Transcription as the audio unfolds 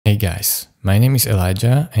Hey guys, my name is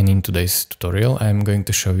Elijah and in today's tutorial I'm going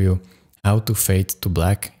to show you how to fade to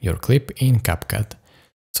black your clip in CapCut.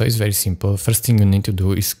 So it's very simple. First thing you need to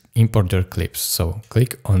do is import your clips. So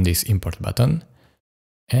click on this import button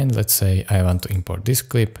and let's say I want to import this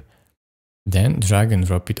clip. Then drag and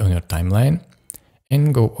drop it on your timeline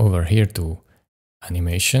and go over here to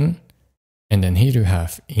animation. And then here you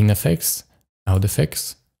have in effects, out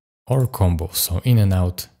effects or combo. So in and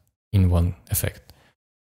out in one effect.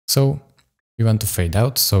 So we want to fade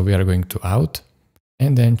out, so we are going to out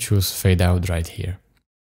and then choose fade out right here.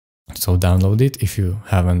 So download it if you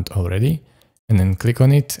haven't already and then click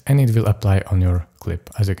on it and it will apply on your clip.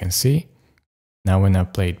 As you can see, now when I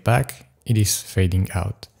play it back, it is fading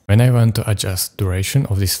out. When I want to adjust duration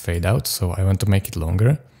of this fade out, so I want to make it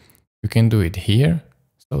longer, you can do it here.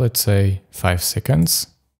 So let's say 5 seconds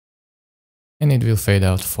and it will fade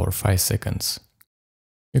out for 5 seconds.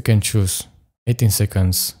 You can choose 18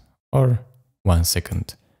 seconds or 1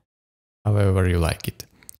 second, however you like it.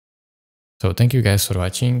 So thank you guys for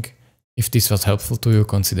watching. If this was helpful to you,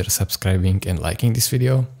 consider subscribing and liking this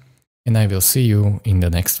video, and I will see you in the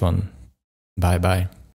next one. Bye bye.